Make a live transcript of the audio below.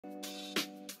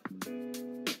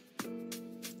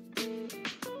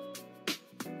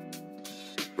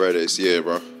Reddit, yeah,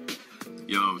 bro.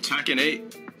 Yo, Tekken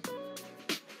 8.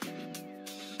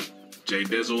 J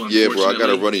Dizzle, yeah, bro, I got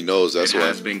a runny nose. That's why.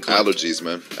 Allergies,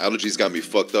 man. Allergies got me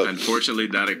fucked up. Unfortunately,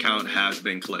 that account has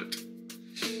been clipped.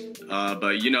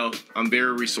 But, you know, I'm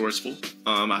very resourceful.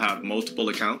 I have multiple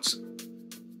accounts.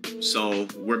 So,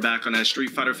 we're back on that Street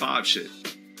Fighter 5 shit.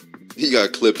 He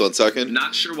got clipped on Tekken?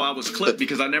 Not sure why I was clipped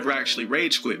because I never actually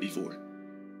rage quit before.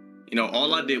 You know,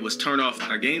 all I did was turn off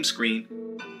my game screen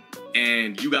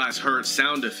and you guys heard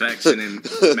sound effects and then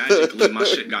magically my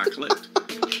shit got clipped.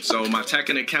 So my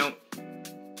Tekken account,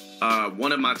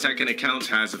 one of my Tekken accounts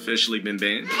has officially been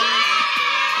banned.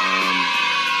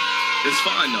 It's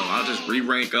fine though, I'll just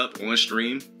re-rank up on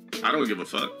stream. I don't give a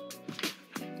fuck.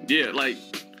 Yeah, like,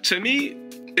 to me,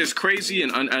 it's crazy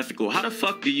and unethical. How the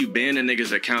fuck do you ban a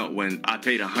nigga's account when I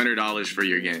paid $100 for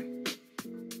your game?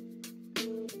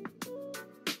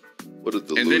 What a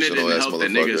delusional and then it didn't ass help that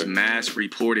niggas motherfucker. mass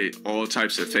reported all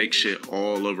types of fake shit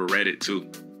all over Reddit too.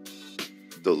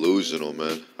 Delusional,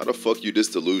 man. How the fuck you this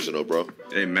delusional, bro?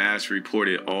 They mass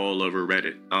reported all over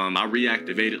Reddit. I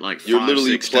reactivated like 5, You're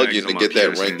literally 6 plugging tags to get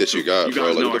that rank that you got, you bro.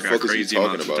 guys Like, know what the I got fuck is crazy you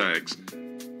talking amounts about? of tags.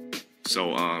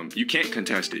 So you can't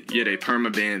contest it. Yeah, they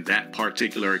perma-banned that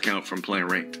particular account from playing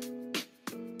ranked.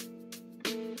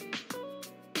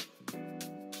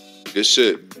 Good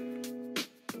shit.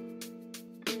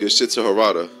 Good shit to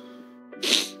Harada.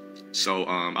 So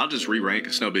I'll just re-rank.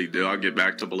 It's no big deal. I'll get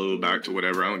back to blue, back to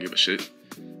whatever. I don't give a shit.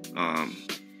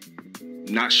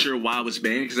 Not sure why I was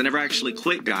banned because I never actually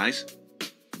quit, guys.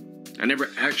 I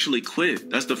never actually quit.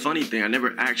 That's the funny thing. I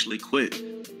never actually quit.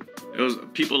 It was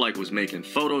people like was making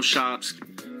photoshops,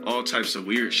 all types of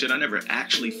weird shit. I never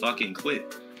actually fucking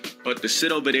quit. But to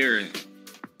sit over there and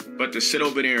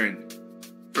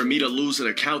for me to lose an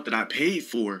account that I paid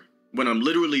for when I'm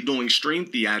literally doing stream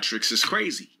theatrics is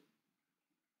crazy.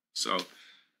 So,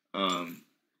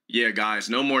 yeah, guys,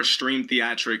 no more stream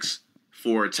theatrics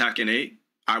for Tekken 8.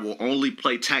 I will only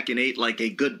play Tekken 8 like a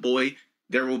good boy.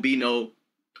 There will be no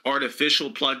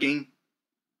artificial plugging.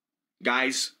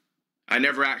 Guys, I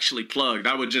never actually plugged.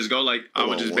 I would just go like, I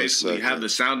would just basically have the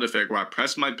sound effect where I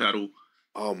press my pedal.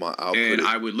 Oh, my output. And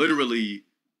I would literally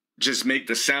just make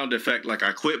the sound effect like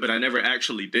I quit, but I never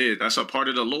actually did. That's a part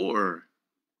of the lore.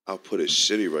 Output is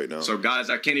shitty right now. So, guys,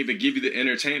 I can't even give you the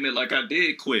entertainment like I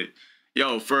did quit.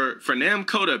 Yo, for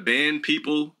Namco to ban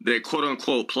people that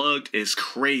quote-unquote plugged is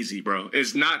crazy, bro.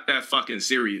 It's not that fucking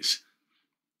serious.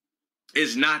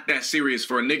 It's not that serious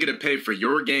for a nigga to pay for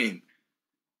your game,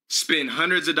 spend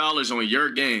hundreds of dollars on your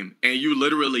game, and you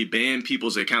literally ban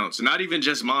people's accounts. Not even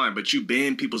just mine, but you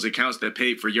ban people's accounts that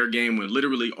paid for your game when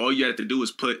literally all you had to do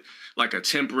is put like a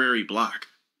temporary block.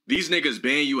 These niggas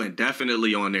ban you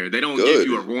indefinitely on there. They don't give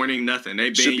you a warning, nothing.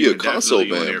 They ban you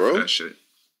indefinitely on there for that shit.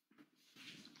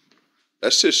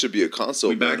 That shit should be a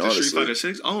console ban, honestly. We back to Street Fighter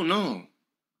 6? Oh, no.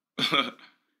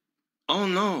 Oh,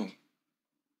 no.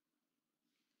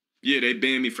 Yeah, they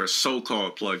banned me for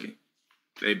so-called plugging.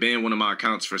 They banned one of my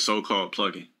accounts for so-called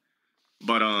plugging.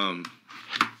 But,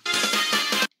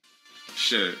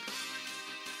 shit.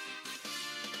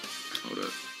 Hold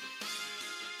up.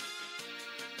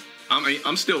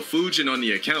 I'm still fooging on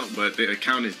the account, but the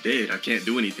account is dead. I can't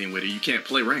do anything with it. You can't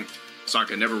play ranked. So I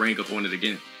can never rank up on it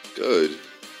again. Good.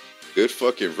 Good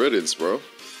fucking riddance, bro.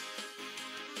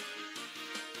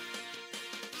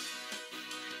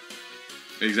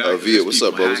 Exactly. Via, what's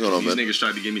up, bro? What's going on, man? These niggas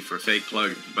tried to get me for fake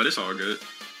plugging, but it's all good.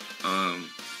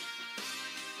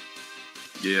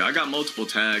 Yeah, I got multiple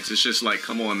tags. It's just like,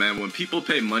 come on, man. When people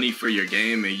pay money for your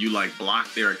game and you like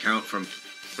block their account from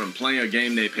playing a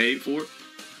game they paid for,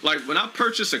 like when I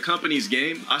purchase a company's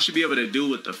game, I should be able to do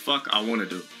what the fuck I want to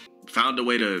do. Found a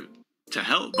way to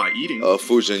help by eating.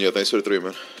 Fujin, yo, thanks for the 3,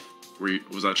 man.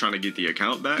 Was I trying to get the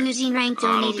account back? Losing rank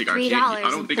donated $3.42. I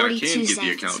don't think I can get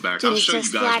the account back. I'll show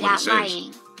you guys what it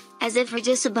says. As if we're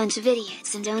just a bunch of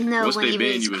idiots and don't know when he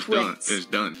ban you quits. It's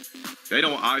done. They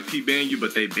don't IP ban you,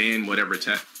 but they ban whatever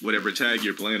tag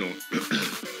you're playing on.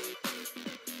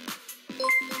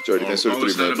 Jordy, thanks for the 3, man.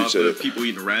 It's not about the people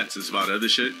eating rats. It's about other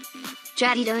shit.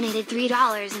 Jaddy donated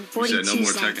 $3.42. You said no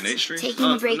more Tekken 8 stream? Taking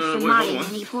a break from modding,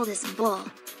 and he pulled his bull.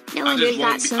 No wonder he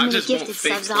got so many gifted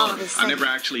subs all of a sudden. I never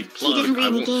actually plugged. He didn't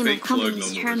read the game or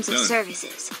company's terms of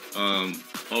services.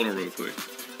 Hold on real quick.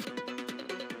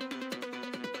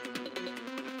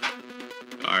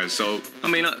 Alright, so, I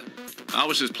mean, I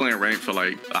was just playing rank for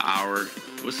like an hour.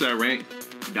 What's that rank?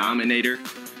 Dominator.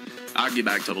 I'll get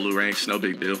back to blue ranks, no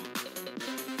big deal.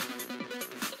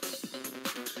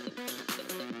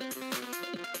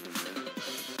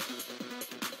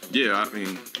 Yeah, I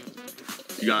mean,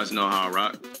 you guys know how I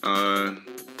rock.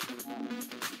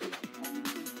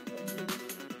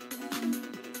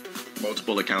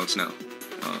 multiple accounts now.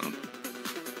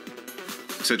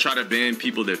 To try to ban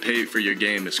people that paid for your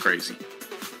game is crazy.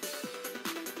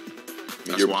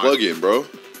 You're plugging, bro.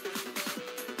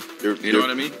 You know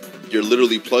what I mean? You're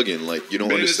literally plugging. Like, you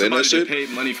don't understand that shit? That paid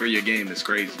money for your game is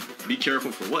crazy. Be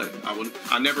careful for what?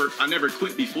 I never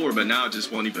quit before, but now I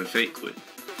just won't even fake quit.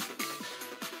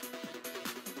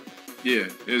 Yeah,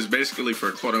 it was basically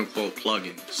for quote unquote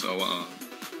plugging. So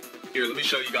here, let me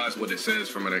show you guys what it says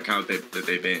from an account that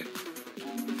they banned.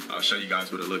 I'll show you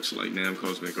guys what it looks like.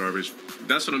 Namco's been garbage.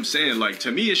 That's what I'm saying. Like,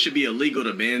 to me, it should be illegal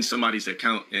to ban somebody's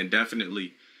account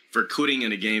indefinitely for quitting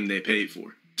in a game they paid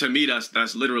for. To me,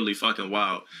 that's literally fucking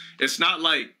wild. It's not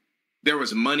like there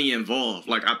was money involved.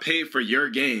 Like, I paid for your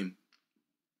game.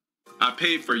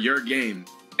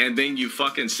 And then you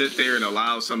fucking sit there and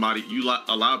allow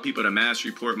allow people to mass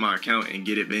report my account and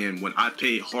get it banned when I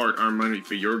paid hard-earned money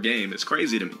for your game. It's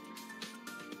crazy to me.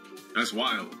 That's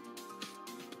wild.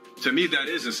 To me, that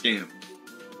is a scam.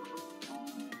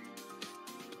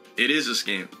 It is a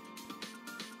scam.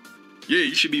 Yeah,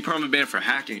 you should be perma-banned for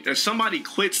hacking. If somebody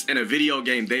quits in a video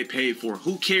game they paid for,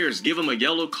 who cares? Give them a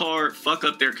yellow card, fuck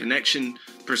up their connection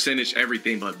percentage,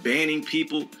 everything. But banning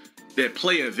people that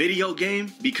play a video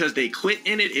game because they quit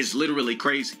in it is literally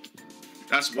crazy.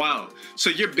 That's wild.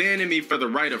 So you're banning me for the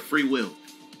right of free will.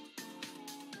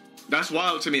 That's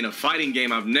wild to me in a fighting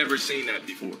game. I've never seen that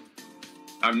before.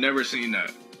 I've never seen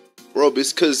that. Bro,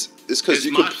 it's because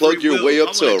you can plug your way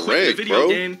up to a rank, bro.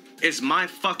 Game, it's my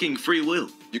fucking free will.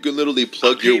 You can literally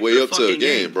plug your way up to a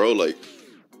game, bro. Like,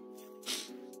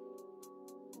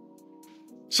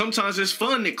 sometimes it's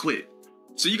fun to quit.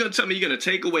 So you're gonna tell me you're gonna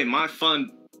take away my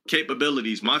fun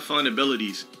capabilities, my fun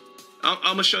abilities? I'm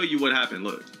gonna show you what happened.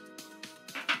 Look,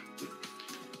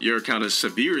 your account is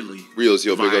severely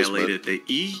violated the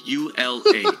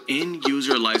EULA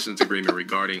in-user license agreement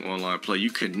regarding online play.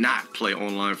 You cannot play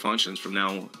online functions from now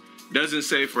on. Doesn't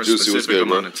say for a specific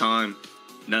amount of time.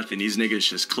 Nothing. These niggas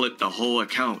just clipped the whole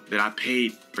account that I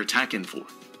paid for Tekken for.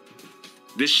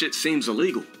 This shit seems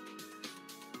illegal.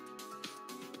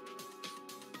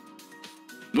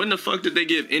 When the fuck did they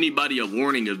give anybody a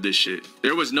warning of this shit?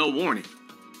 There was no warning.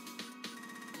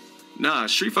 Nah,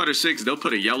 Street Fighter 6, they'll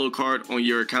put a yellow card on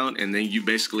your account, and then you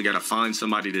basically gotta find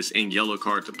somebody that's in yellow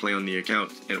card to play on the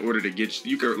account in order to get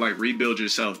you could like rebuild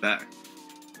yourself back.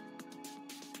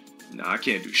 Nah, I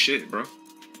can't do shit, bro.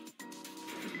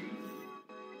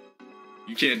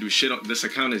 You can't do shit on this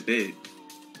account is dead.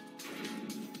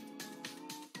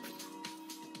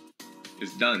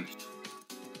 It's done.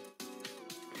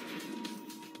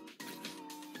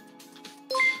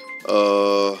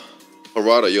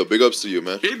 Harada, yo, big ups to you,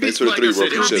 man. Thanks for the 3, bro.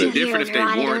 Appreciate it. It'd be different if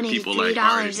they warned people like,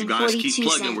 alright, if you guys keep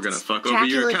plugging, we're gonna fuck over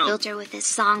your account. Filter with this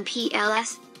song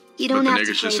PLS. You don't have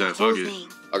to play the whole thing.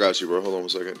 I got you, bro. Hold on 1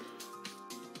 second.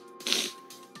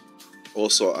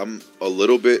 Also, I'm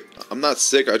not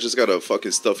sick. I just got a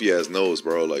fucking stuffy ass nose,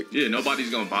 bro. Like, yeah,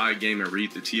 nobody's gonna buy a game and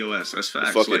read the TOS. That's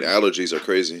facts. Fucking like, allergies are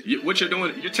crazy. What you're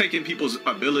doing, you're taking people's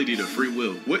ability to free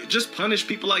will. Just punish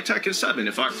people like Tekken 7.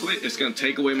 If I quit, it's gonna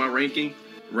take away my ranking,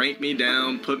 rank me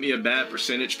down, put me a bad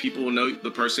percentage. People will know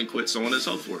the person quit, so on and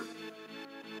so forth.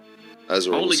 I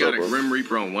only got a Grim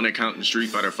Reaper on one account in Street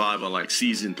Fighter 5 on like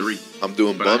season 3. I'm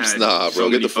doing bumps? Nah, bro.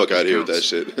 Get the fuck out of here with that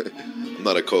shit. I'm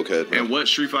not a cokehead, man. And what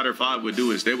Street Fighter 5 would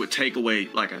do is they would take away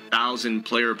like 1,000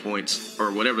 player points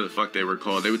or whatever the fuck they were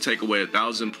called. They would take away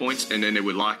 1,000 points and then they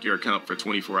would lock your account for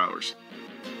 24 hours.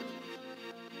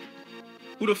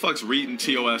 Who the fuck's reading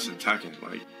TOS and Tekken?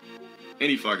 Like,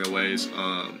 any fucking ways.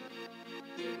 I'm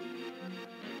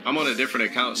on a different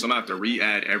account, so I'm gonna have to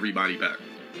re-add everybody back.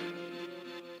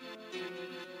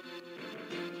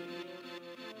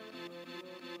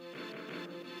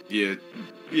 Yeah,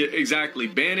 exactly.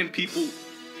 Banning people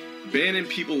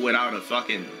without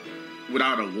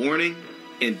a warning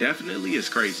indefinitely is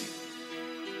crazy.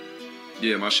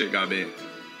 Yeah, my shit got banned.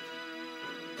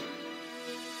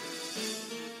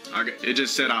 It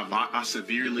just said I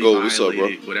severely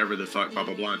violated whatever the fuck, blah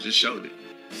blah blah. Just showed it.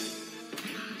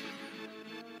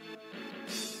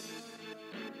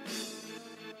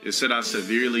 It said I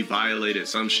severely violated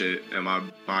some shit, and my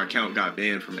account got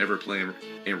banned from ever playing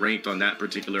and ranked on that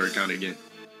particular account again.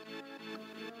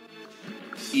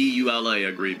 EULA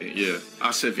agreement, yeah.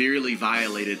 I severely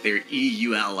violated their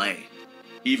EULA,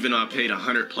 even though I paid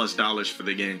 $100+ for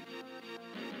the game.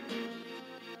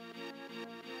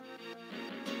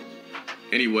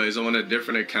 Anyways, I'm on a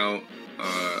different account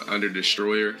under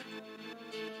Destroyer.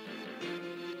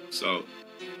 So,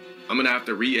 I'm gonna have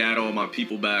to re-add all my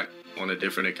people back on a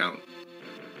different account.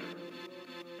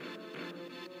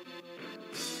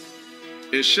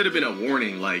 It should have been a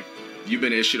warning, like, you've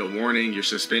been issued a warning, you're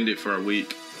suspended for a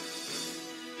week.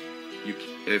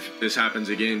 If this happens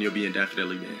again, you'll be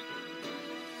indefinitely banned.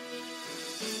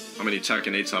 How many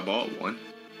Tekken 8s I bought? 1.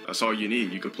 That's all you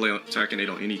need. You could play on Tekken 8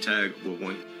 on any tag with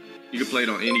 1. You can play it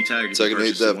on any tag. Tekken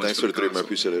 8 Dev, thanks for the 3, man. I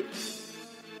appreciate it.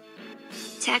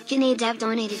 Tekken 8 Dev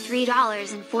donated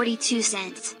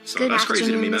 $3.42. So Good that's crazy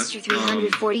to me, afternoon, man. Mr.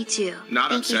 342.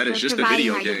 Not Thank upset. you It's for just a providing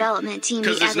video our game. development team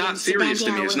Because the it's not evidence serious to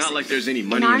me. Bandana It's not Wilson. like there's any In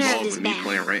money honor of involved his with me ban,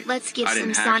 playing ranked. let's give I some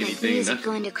didn't hack Sonic anything. music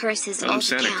Nothing. going to curse his You know what I'm old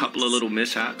saying? A couple of accounts. little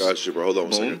mishaps. Got you, bro. Hold on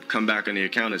one Boom. second. Come back on the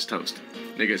account is toast.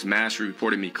 Niggas mass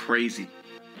reported me crazy.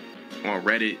 On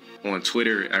Reddit, on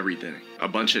Twitter, everything. A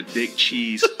bunch of dick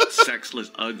cheese, sexless,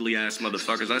 ugly ass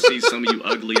motherfuckers. I see some of you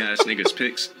ugly ass niggas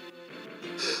pics.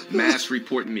 Mass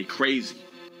reporting me crazy.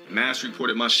 Mass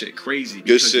reported my shit crazy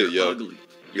because Good shit, you're yo. ugly.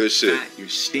 You're Good shit. fat, you're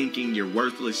stinking, you're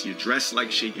worthless, you dress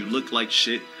like shit, you look like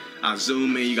shit. I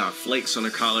zoom in, you got flakes on the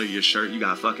collar of your shirt, you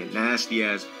got fucking nasty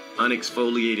ass,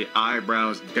 unexfoliated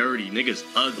eyebrows, dirty, niggas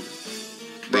ugly.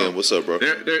 Bro, Man, what's up, bro?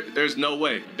 There's no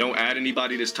way. Don't add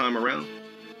anybody this time around.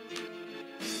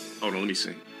 Hold on, let me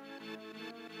see.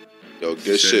 Yo,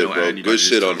 good shit, bro. Good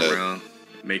shit on that. Around.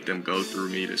 Make them go through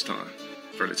me this time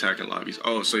for the Tekken lobbies.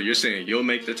 Oh, so you're saying you'll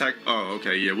make the Tekken? Oh,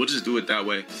 okay, yeah, we'll just do it that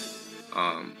way.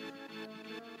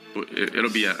 It'll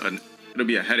be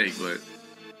a headache, but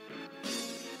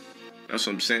that's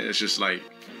what I'm saying. It's just like,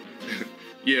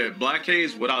 yeah, Black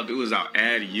Haze. What I'll do is I'll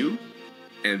add you,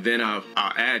 and then I'll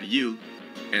add you,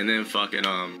 and then fucking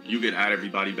you can add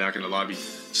everybody back in the lobby.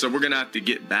 So we're gonna have to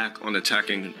get back on the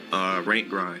Tekken rank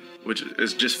grind, which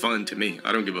is just fun to me.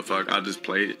 I don't give a fuck. I'll just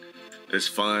play it. It's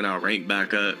fun. I'll rank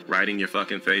back up, writing your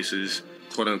fucking faces.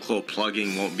 Quote unquote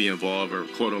plugging won't be involved, or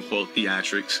quote unquote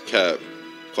theatrics. Cap.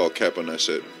 Call cap on that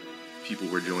shit. People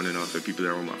were joining off the people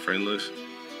that were on my friend list.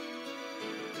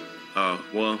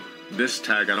 Well, this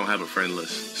tag I don't have a friend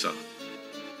list, so.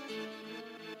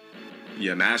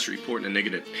 Yeah, mass reporting a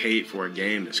nigga that paid for a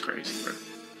game is crazy, bro.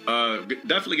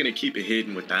 Definitely gonna keep it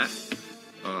hidden with that.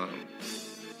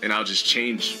 And I'll just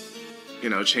change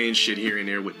shit here and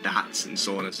there with dots and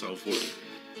so on and so forth.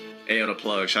 Hey, the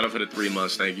plug. Shout out for the 3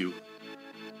 months. Thank you.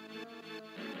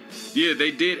 Yeah,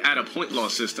 they did add a point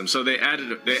loss system. So they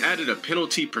added a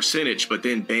penalty percentage, but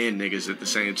then banned niggas at the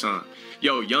same time.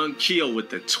 Yo, Young Keel with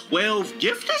the 12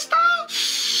 gifted style?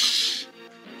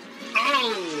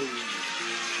 Oh!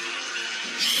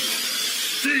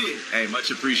 Shit! Hey,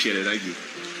 much appreciated. Thank you.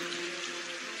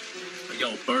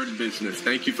 Yo, Bird Business.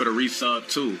 Thank you for the resub,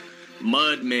 too.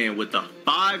 Mudman with the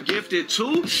 5 gifted,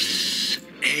 too.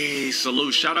 Hey,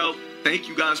 salute. Shout out. Thank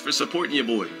you guys for supporting your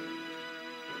boy.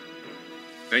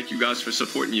 Thank you guys for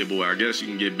supporting your boy. I guess you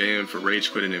can get banned for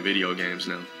rage quitting in video games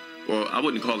now. Well, I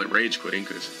wouldn't call it rage quitting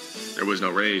because there was no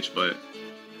rage, but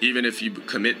even if you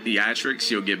commit theatrics,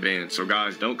 you'll get banned. So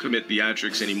guys, don't commit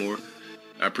theatrics anymore.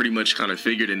 I pretty much kind of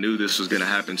figured and knew this was going to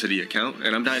happen to the account,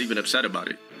 and I'm not even upset about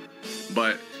it.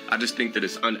 But I just think that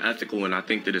it's unethical, and I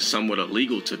think that it's somewhat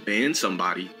illegal to ban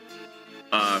somebody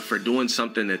for doing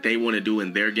something that they want to do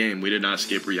in their game. We did not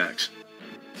skip reacts.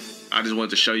 I just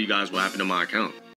wanted to show you guys what happened to my account.